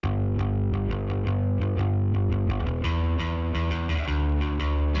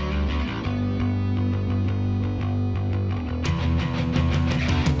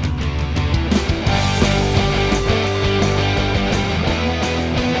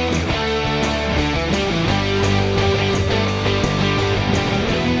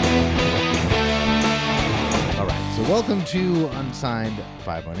Welcome to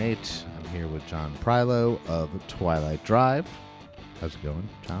Unsigned518. I'm here with John Prylo of Twilight Drive. How's it going,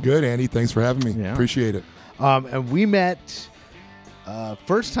 John? Good, Andy. Thanks for having me. Yeah. Appreciate it. And we met,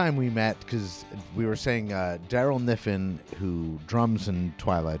 first time we met, because we were saying Darryl Niffin, who drums in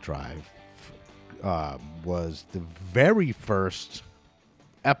Twilight Drive, was the very first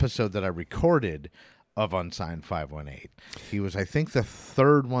episode that I recorded of Unsigned518. He was, I think, the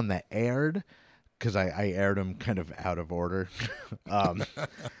third one that aired, because I aired him kind of out of order,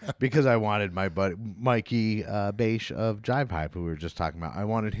 because I wanted my buddy Mikey Beish of Jive Hype, who we were just talking about. I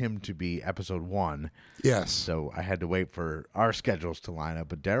wanted him to be episode 1. Yes. So I had to wait for our schedules to line up.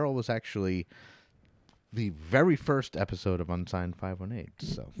 But Darryl was actually the very first episode of Unsigned518.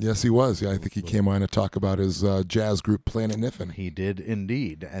 So yes, he was. Yeah, I think he came on to talk about his jazz group Planet Niffin. he did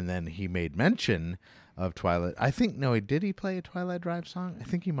indeed, and then he made mention of Twilight. I think, no, did he play a Twilight Drive song? I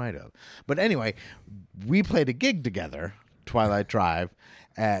think he might have. But anyway, we played a gig together, Twilight Drive,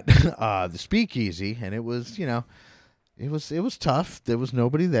 at the Speakeasy, and it was, it was tough. There was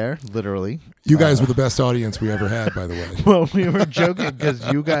nobody there, literally. You guys were the best audience we ever had, by the way. Well, we were joking because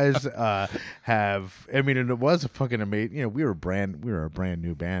you guys have. I mean, and it was a fucking amazing. We were a brand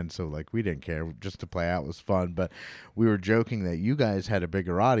new band, so like we didn't care. Just to play out was fun. But we were joking that you guys had a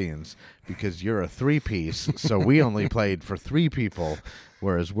bigger audience because you're a 3-piece, so we only played for 3 people,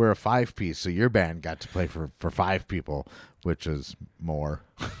 whereas we're a 5-piece. So your band got to play for 5 people, which is more.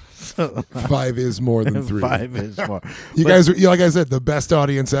 So, 5 is more than 3. 5 is more. You guys were, like I said, the best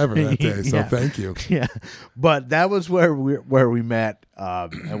audience ever that day. So Yeah. thank you. Yeah, but that was where we met,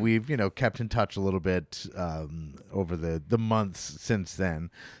 and we've kept in touch a little bit over the months since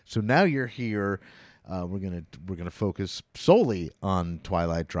then. So now you're here. We're gonna focus solely on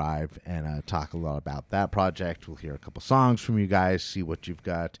Twilight Drive and talk a lot about that project. We'll hear a couple songs from you guys, see what you've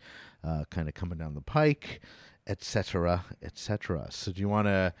got kind of coming down the pike, etc., etc. So do you want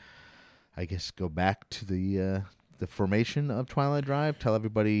to, I guess, go back to the formation of Twilight Drive? Tell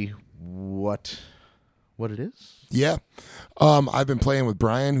everybody what it is. Yeah. I've been playing with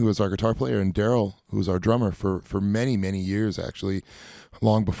Brian, who is our guitar player, and Darryl, who's our drummer, for many, many years, actually.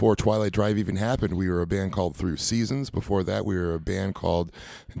 Long before Twilight Drive even happened, we were a band called Through Seasons. Before that, we were a band called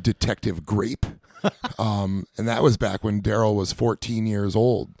Detective Grape. And that was back when Darryl was 14 years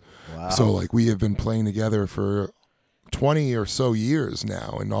old. Wow. So, like, we have been playing together for 20 or so years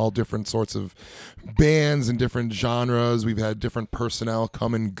now in all different sorts of bands and different genres. We've had different personnel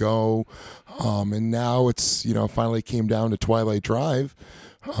come and go. And now it's, finally came down to Twilight Drive.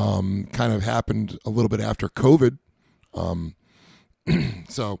 Kind of happened a little bit after COVID.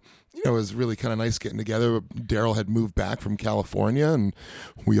 So, it was really kind of nice getting together. Darryl had moved back from California, and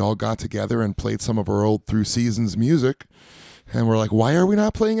we all got together and played some of our old Through Seasons music. And we're like, why are we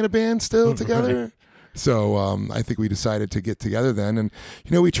not playing in a band still together? Right. So I think we decided to get together then. And,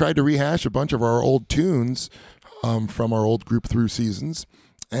 we tried to rehash a bunch of our old tunes from our old group Through Seasons.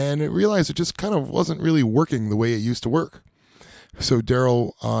 And it realized it just kind of wasn't really working the way it used to work. So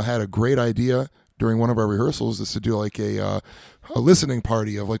Darryl had a great idea during one of our rehearsals is to do like a listening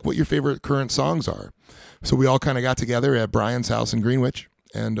party of like what your favorite current songs are. So we all kind of got together at Brian's house in Greenwich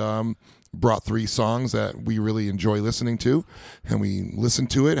and brought 3 songs that we really enjoy listening to, and we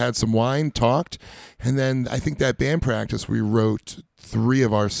listened to it, had some wine, talked, and then I think that band practice we wrote 3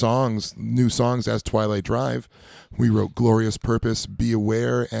 of our songs, new songs as Twilight Drive. We wrote Glorious Purpose, Be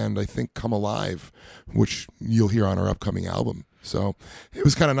Aware, and I think Come Alive, which you'll hear on our upcoming album. So it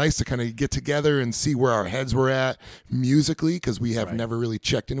was kind of nice to kind of get together and see where our heads were at musically, because we have never really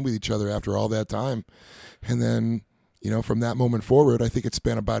checked in with each other after all that time. And then, from that moment forward, I think it's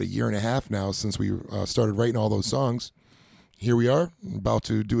been about 1.5 years now since we started writing all those songs. Here we are, about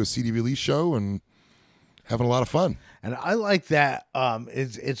to do a CD release show and having a lot of fun. And I like that.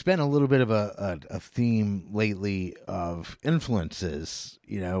 It's been a little bit of a theme lately of influences.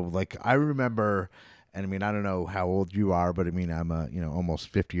 Like I remember. And I mean, I don't know how old you are, but I mean, I'm a,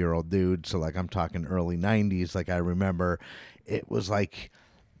 almost 50-year-old dude. So like, I'm talking early 90s. Like I remember it was like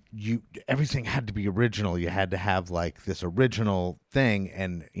everything had to be original. You had to have like this original thing.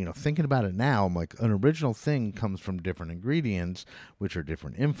 And, thinking about it now, I'm like, an original thing comes from different ingredients, which are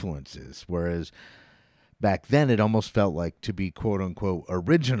different influences. Whereas back then it almost felt like to be quote unquote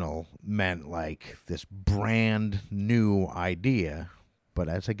original meant like this brand new idea. But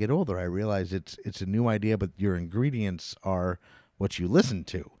as I get older, I realize it's a new idea, but your ingredients are what you listen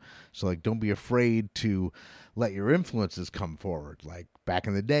to. So, like, don't be afraid to let your influences come forward. Like, back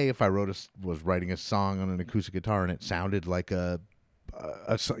in the day, if I was writing a song on an acoustic guitar and it sounded like that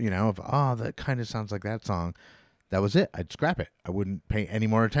kind of sounds like that song, that was it. I'd scrap it. I wouldn't pay any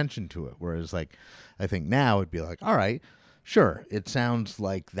more attention to it. Whereas, like, I think now it'd be like, all right, sure, it sounds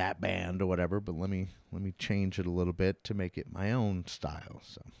like that band or whatever, but let me change it a little bit to make it my own style.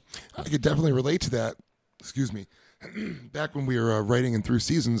 So I could definitely relate to that. Excuse me. Back when we were writing in Through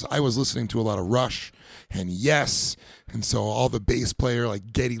Seasons, I was listening to a lot of Rush and Yes, and so all the bass player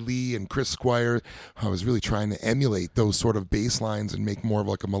like Geddy Lee and Chris Squire, I was really trying to emulate those sort of bass lines and make more of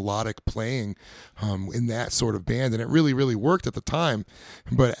like a melodic playing in that sort of band, and it really, really worked at the time.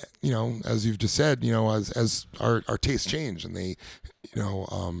 But you know, as you've just said, you know, as our tastes change and they, you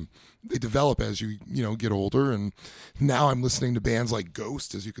know, they develop as you get older, and now I'm listening to bands like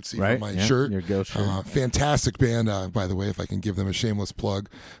Ghost, as you could see from my shirt. Your Ghost shirt. Fantastic band, by the way, if I can give them a shameless plug.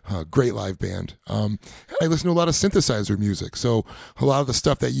 Great live band. I listen to a lot of synthesizer music, so a lot of the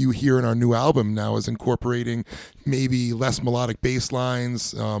stuff that you hear in our new album now is incorporating maybe less melodic bass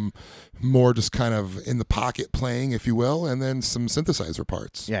lines, more just kind of in the pocket playing, if you will, and then some synthesizer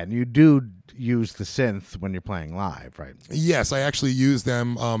parts. Yeah, and you do use the synth when you're playing live, right? Yes, I actually use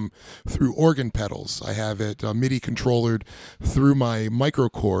them through organ pedals. I have it MIDI controllered through my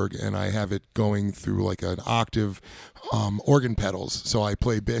microKORG, and I have it going through like an octave organ pedals. So I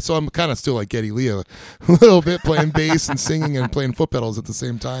play bass. So I'm kind of still like Geddy Lee a little bit, playing bass and singing and playing foot pedals at the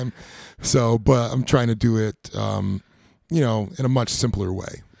same time. So, but I'm trying to do it, in a much simpler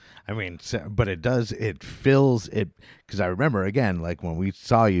way. I mean, but it fills it, because I remember, again, like when we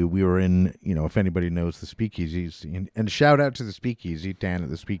saw you, we were in, if anybody knows the Speakeasies, and shout out to the Speakeasy, Dan at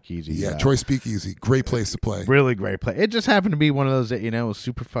the Speakeasy. Yeah, Troy Speakeasy, great place to play. Really great place. It just happened to be one of those that, was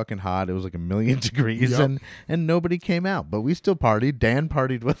super fucking hot. It was like 1,000,000 degrees, yep. and nobody came out, but we still partied. Dan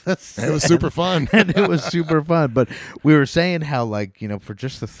partied with us. It was super fun. And it was super fun. But we were saying how, like, for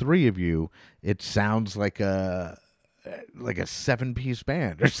just the three of you, it sounds like a 7-piece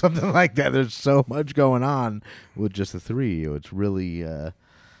band or something like that. There's so much going on with just the three. It's really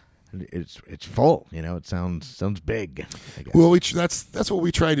it's full. It sounds big, I guess. Well, that's what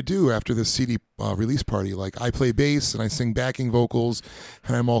we try to do after this CD release party. Like, I play bass and I sing backing vocals,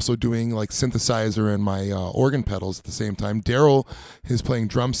 and I'm also doing like synthesizer and my organ pedals at the same time. Darryl is playing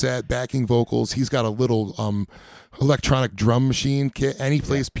drum set, backing vocals. He's got a little electronic drum machine kit, and he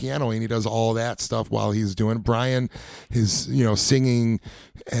plays piano, and he does all that stuff while he's doing it. Brian is singing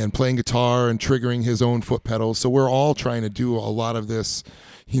and playing guitar and triggering his own foot pedals. So we're all trying to do a lot of this,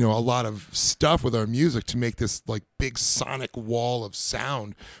 a lot of stuff with our music to make this like big sonic wall of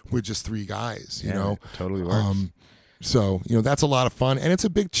sound with just three guys. It totally works. So, that's a lot of fun, and it's a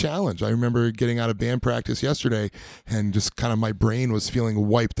big challenge. I remember getting out of band practice yesterday, and just kind of my brain was feeling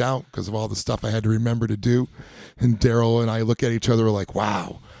wiped out because of all the stuff I had to remember to do. And Darryl and I look at each other like,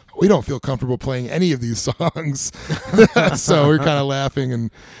 wow, we don't feel comfortable playing any of these songs. So we're kind of laughing,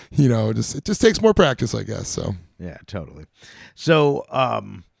 and, it just takes more practice, I guess. So yeah, totally. So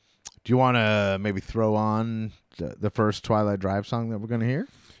do you want to maybe throw on the first Twilight Drive song that we're going to hear?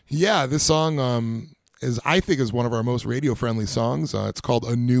 Yeah, this song I think is one of our most radio-friendly songs. It's called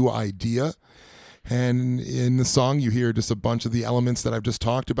A New Idea. And in the song, you hear just a bunch of the elements that I've just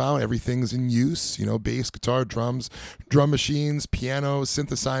talked about. Everything's in use, bass, guitar, drums, drum machines, piano,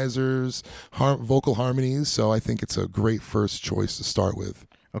 synthesizers, vocal harmonies. So I think it's a great first choice to start with.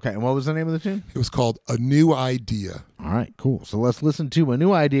 Okay, and what was the name of the tune? It was called A New Idea. All right, cool. So let's listen to A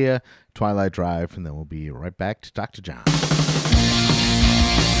New Idea, Twilight Drive, and then we'll be right back to Dr. John.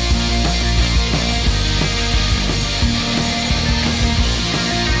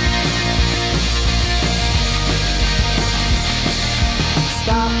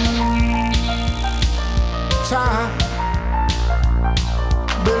 Stop time,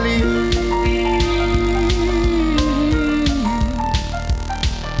 believe.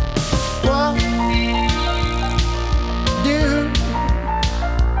 What do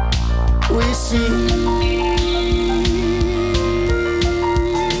we see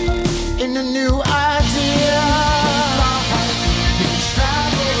in a new idea?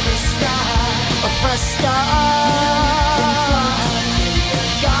 Travel the sky, a fresh start.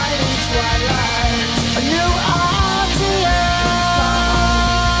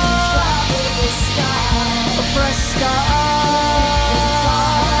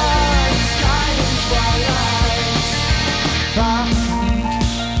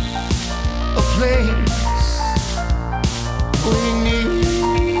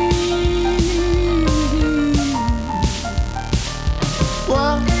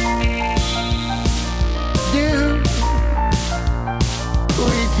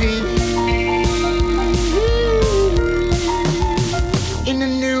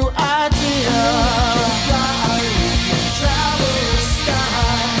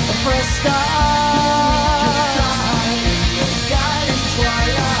 Stars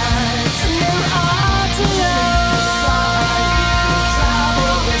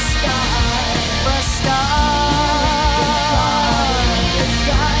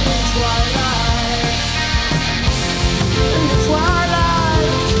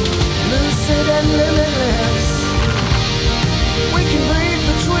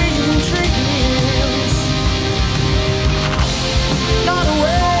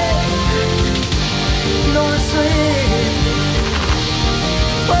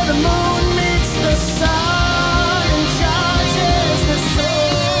where the moon meets the sun and charges the soul.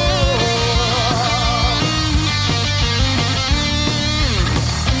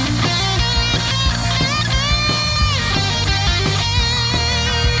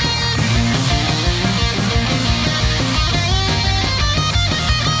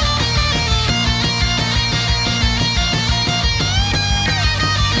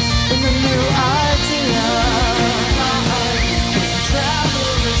 In the new idea, travel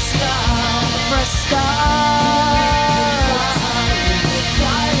the sky, fresh start.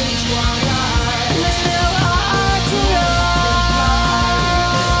 Flying twilight. This new idea,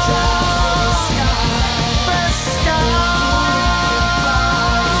 travel the sky, fresh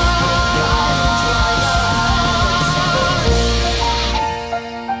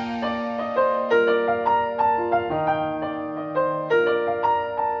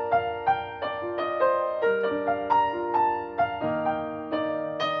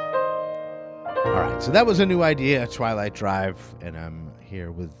All right, so that was a new idea, Twilight Drive, and I'm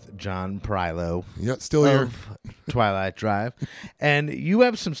here with John Prylo Yeah, still here. of Twilight Drive. And you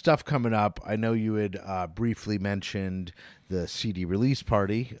have some stuff coming up. I know you had briefly mentioned the CD release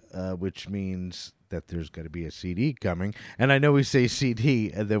party, which means that there's going to be a CD coming. And I know we say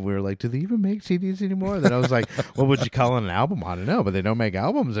CD, and then we were like, do they even make CDs anymore? Then I was like, what would you call it, an album? I don't know, but they don't make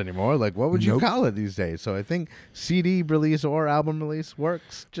albums anymore. Like, what would you Nope. call it these days? So I think CD release or album release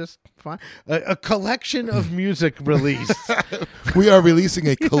works just fine. A collection of music release. We are releasing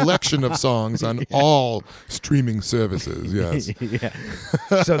a collection of songs on all streaming services. Yes. Yeah.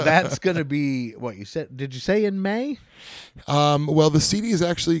 So that's going to be what you said. Did you say in May? Well, the CD is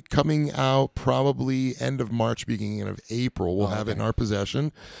actually coming out probably end of March, beginning of April. We'll have it in our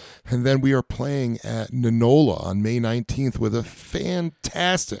possession. And then we are playing at Nonola on May 19th with a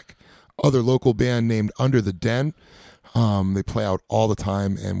fantastic other local band named Under the Den. They play out all the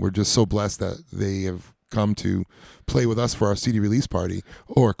time, and we're just so blessed that they have come to play with us for our CD release party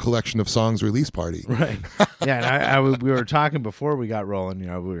or collection of songs release party. Right. Yeah, and we were talking before we got rolling, we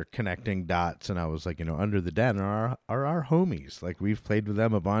were connecting dots, and I was like, Under the Den are our homies. Like, we've played with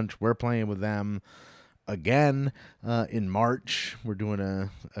them a bunch. We're playing with them again in March. We're doing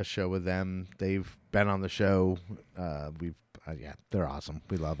a show with them. They've been on the show. They're awesome.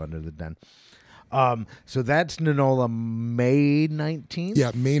 We love Under the Den. So that's Nonola May 19th?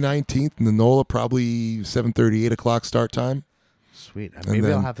 Yeah, May 19th, Nonola, probably 7:30, 8 o'clock start time. Sweet. And Maybe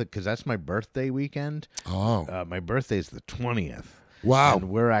I'll then- have to, because that's my birthday weekend. Oh, My birthday's the 20th. wow. And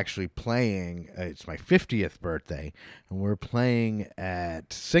we're actually playing, it's my 50th birthday, and we're playing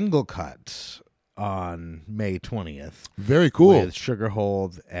at Single Cuts on May 20th. Very cool. With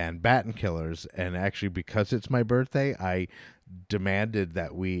Sugarhold and Batten Killers. And actually, because it's my birthday, I demanded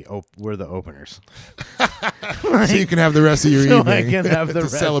that we're the openers. So you can have the rest of your So evening I can have the to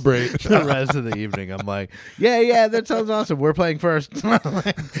rest, celebrate. the rest of the evening. I'm like, yeah, that sounds awesome. We're playing first.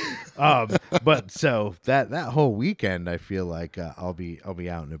 But so that whole weekend, I feel like I'll be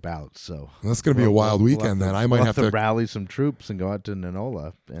out and about. So That's going to be a wild weekend. Then I might we'll have to. rally some troops and go out to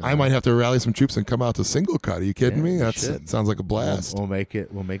Nonola. And, I might have to rally some troops and come out to Single Cut. Are you kidding Yeah, me? you That should. sounds like a blast. We'll make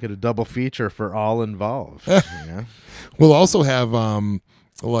it a double feature for all involved. We'll also have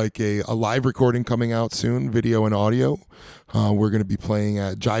like a live recording coming out soon, video and audio. We're going to be playing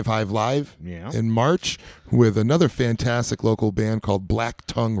at Jive Hive Live Yeah. in March with another fantastic local band called Black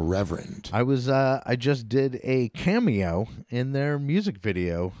Tongue Reverend. I just did a cameo in their music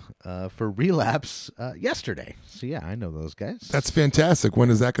video for Relapse yesterday. So yeah, I know those guys. That's fantastic. When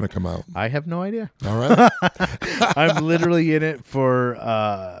is that going to come out? I have no idea. All right. I'm literally in it for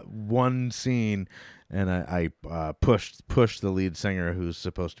one scene, and I pushed the lead singer, who's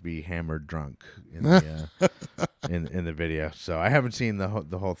supposed to be hammered drunk in the in the video. So I haven't seen the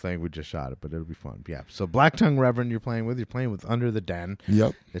whole thing. We just shot it, but it'll be fun. Yeah. So Black Tongue Reverend, you're playing with Under the Den.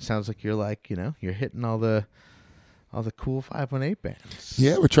 Yep. It sounds like you're like you're hitting all the cool 518 bands.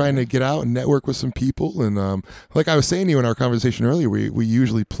 Yeah, we're trying to get out and network with some people. And like I was saying to you in our conversation earlier, we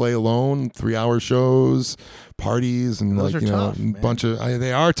usually play alone, 3-hour shows, parties, and Those are tough, a man. bunch of.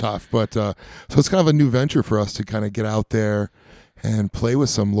 They are tough, but so it's kind of a new venture for us to kind of get out there and play with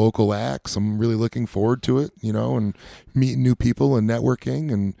some local acts. I'm really looking forward to it, and meeting new people and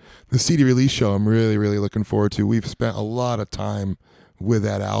networking. And the CD release show, I'm really, really looking forward to. We've spent a lot of time with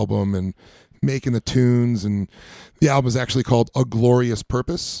that album and making the tunes, and the album is actually called A Glorious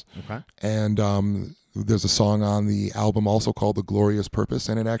Purpose. Okay. And there's a song on the album also called The Glorious Purpose,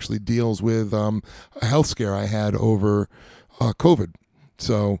 and it actually deals with a health scare I had over COVID.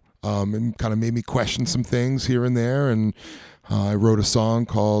 So it kind of made me question some things here and there, and I wrote a song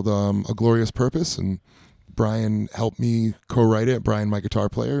called A Glorious Purpose, and Brian helped me co-write it. Brian, my guitar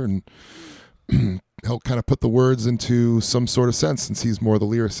player, and helped kind of put the words into some sort of sense, since he's more the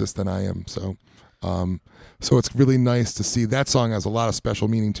lyricist than I am. So it's really nice to see that song has a lot of special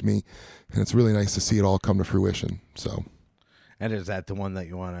meaning to me, and it's really nice to see it all come to fruition. So, and is that the one that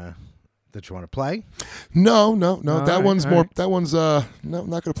you want to play? No. That one's more. Right. That one's no, I'm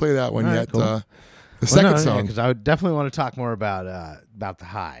not going to play that one All right, yet. cool. The second song, because I would definitely want to talk more about the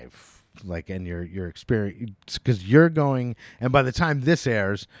Hive, like, and your experience, because you're going, and by the time this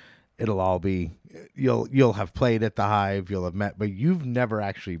airs, it'll all be you'll have played at the Hive, you'll have met, but you've never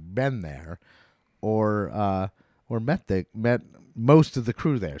actually been there, or met most of the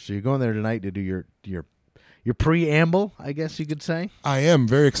crew there. So you're going there tonight to do your preamble, I guess you could say. I am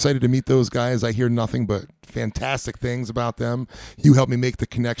very excited to meet those guys. I hear nothing but fantastic things about them. You helped me make the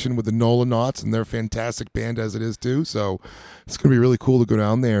connection with the Nolanauts, and they're a fantastic band as it is too. So it's going to be really cool to go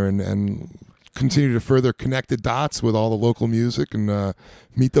down there and continue to further connect the dots with all the local music and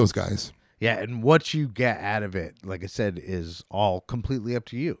meet those guys. Yeah, and what you get out of it, like I said, is all completely up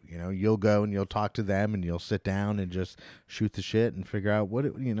to you. You know, you'll go and you'll talk to them, and you'll sit down and just shoot the shit and figure out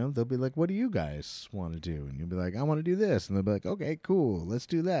they'll be like, what do you guys want to do? And you'll be like, I want to do this. And they'll be like, okay, cool, let's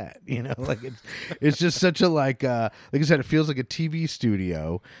do that. You know, like it's just such a, like I said, it feels like a TV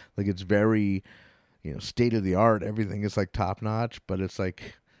studio. Like, it's very, state of the art. Everything is like top notch, but it's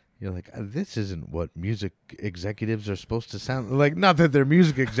like, you're like, this isn't what music executives are supposed to sound like. Not that they're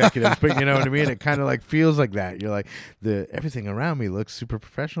music executives, but you know what I mean? It kind of like feels like that. You're like, everything around me looks super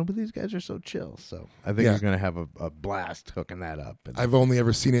professional, but these guys are so chill. So I think you're going to have a blast hooking that up. And I've only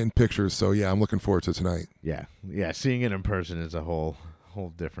ever seen it in pictures, so yeah, I'm looking forward to tonight. Yeah. Seeing it in person is a whole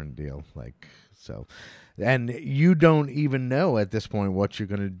different deal. Like, so, and you don't even know at this point what you're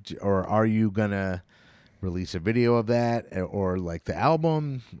going to do, or are you going to release a video of that, or like the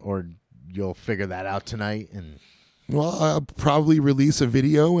album, or you'll figure that out tonight? And well, I'll probably release a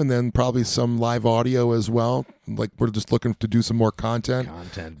video and then probably some live audio as well. Like, we're just looking to do some more content,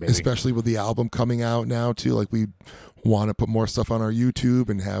 baby. Especially with the album coming out now too. Like, we want to put more stuff on our YouTube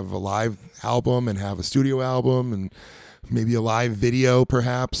and have a live album and have a studio album and maybe a live video,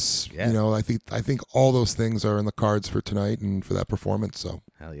 perhaps. Yeah. I think all those things are in the cards for tonight and for that performance. So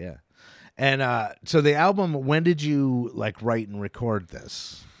hell yeah. And so the album, when did you write and record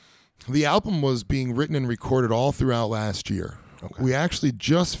this? the album was being written and recorded all throughout last year. Okay. We actually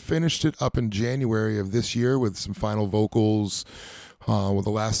just finished it up in January of this year with some final vocals. Well, the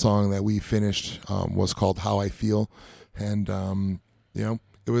last song that we finished was called How I Feel. And,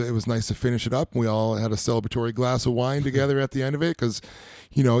 it was nice to finish it up. We all had a celebratory glass of wine together at the end of it because,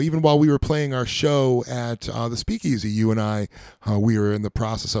 even while we were playing our show at the Speakeasy, you and I, we were in the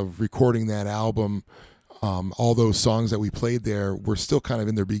process of recording that album. All those songs that we played there were still kind of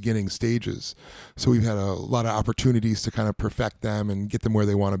in their beginning stages. So we've had a lot of opportunities to kind of perfect them and get them where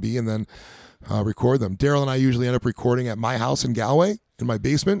they want to be and then record them. Darryl and I usually end up recording at my house in Galway, in my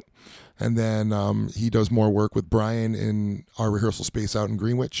basement. And then he does more work with Brian in our rehearsal space out in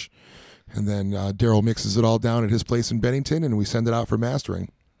Greenwich. And then Darryl mixes it all down at his place in Bennington, and we send it out for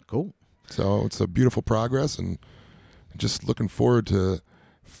mastering. Cool. So it's a beautiful progress, and just looking forward to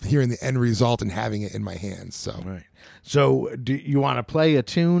hearing the end result and having it in my hands. So, right. So do you want to play a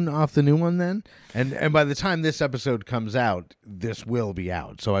tune off the new one then? And by the time this episode comes out, this will be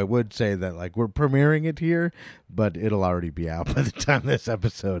out. So I would say that we're premiering it here, but it'll already be out by the time this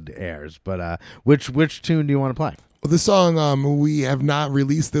episode airs. But which tune do you want to play? Well, this song, we have not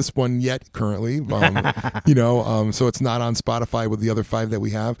released this one yet currently, so it's not on Spotify with the other 5 that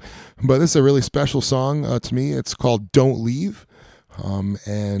we have. But this is a really special song to me. It's called Don't Leave.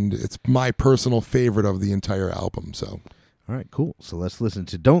 And it's my personal favorite of the entire album. So, all right, cool. So let's listen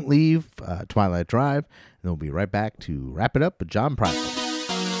to Don't Leave, Twilight Drive, and we'll be right back to wrap it up with John Prylo.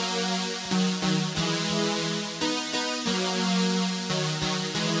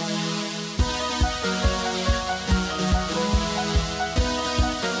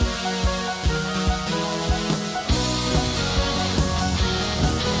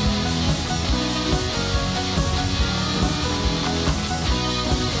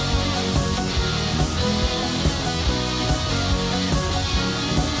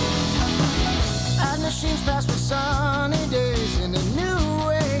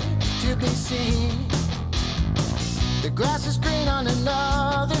 The grass is green on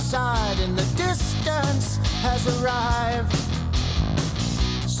another side, and the distance has arrived.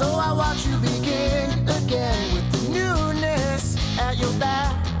 So I watch you begin again with the newness at your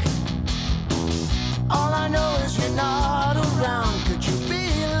back. All I know is you're not around. Could you be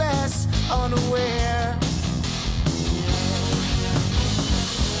less unaware?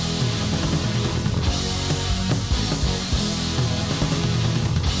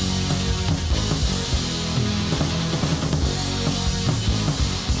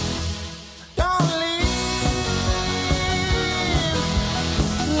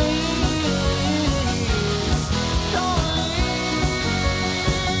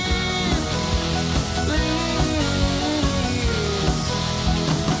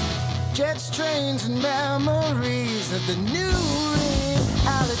 dreams and memories of the new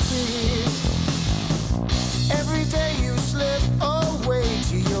reality. Every day you slip away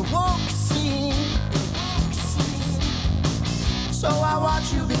to your woke scene. So I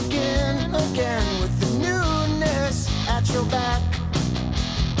watch you begin again with the newness at your back.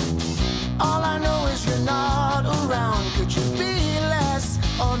 All I know is you're not around. Could you be less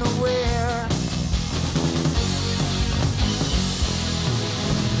unaware?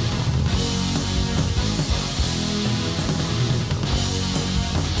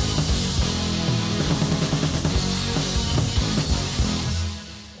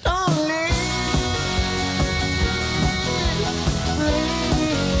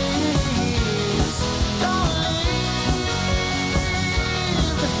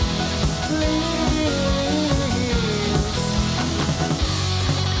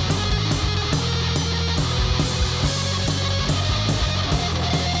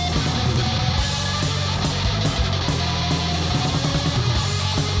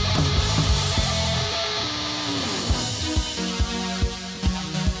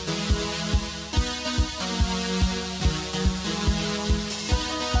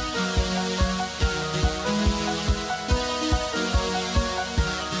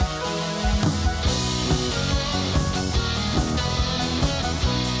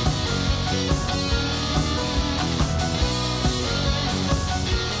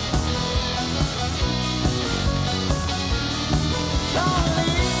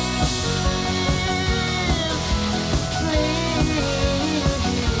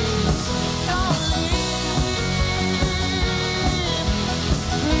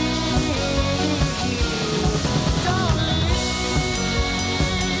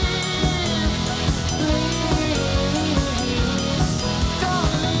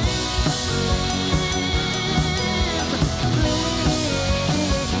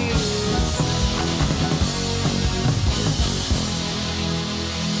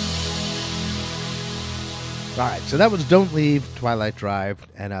 All right, so that was Don't Leave, Twilight Drive.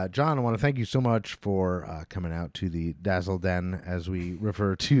 And John, I want to thank you so much for coming out to the Dazzle Den, as we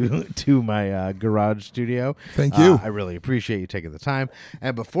refer to my garage studio. Thank you. I really appreciate you taking the time.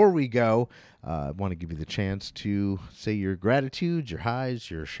 And before we go, I want to give you the chance to say your gratitudes, your highs,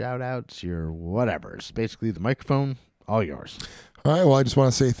 your shout-outs, your whatevers. Basically, the microphone, all yours. All right, well, I just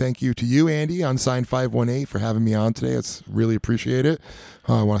want to say thank you to you, Andy, Unsigned518, for having me on today. It's really appreciate it.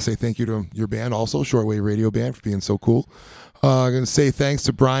 I want to say thank you to your band also, ShortWave RadioBand, for being so cool. I'm going to say thanks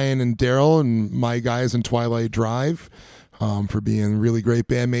to Brian and Darryl and my guys in Twilight Drive for being really great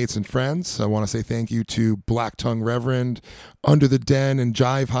bandmates and friends. I want to say thank you to Black Tongue Reverend, Under the Den, and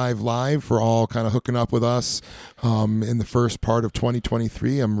Jive Hive Live for all kind of hooking up with us in the first part of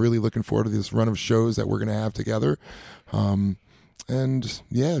 2023. I'm really looking forward to this run of shows that we're going to have together. And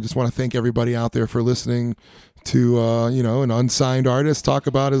yeah, I just want to thank everybody out there for listening to, an unsigned artist talk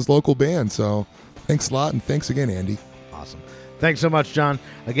about his local band. So thanks a lot. And thanks again, Andy. Awesome. Thanks so much, John.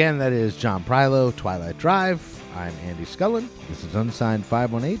 Again, that is John Prylo, Twilight Drive. I'm Andy Scullin. This is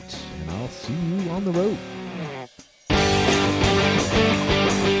Unsigned518, and I'll see you on the road.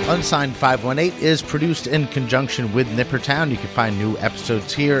 Unsigned518 is produced in conjunction with Nippertown. You can find new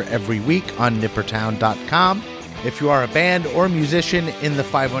episodes here every week on nippertown.com. If you are a band or musician in the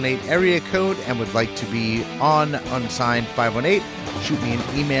 518 area code and would like to be on Unsigned 518, shoot me an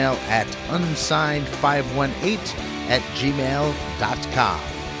email at unsigned518@gmail.com.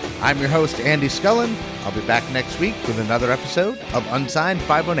 I'm your host, Andy Scullin. I'll be back next week with another episode of Unsigned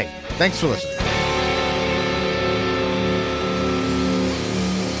 518. Thanks for listening.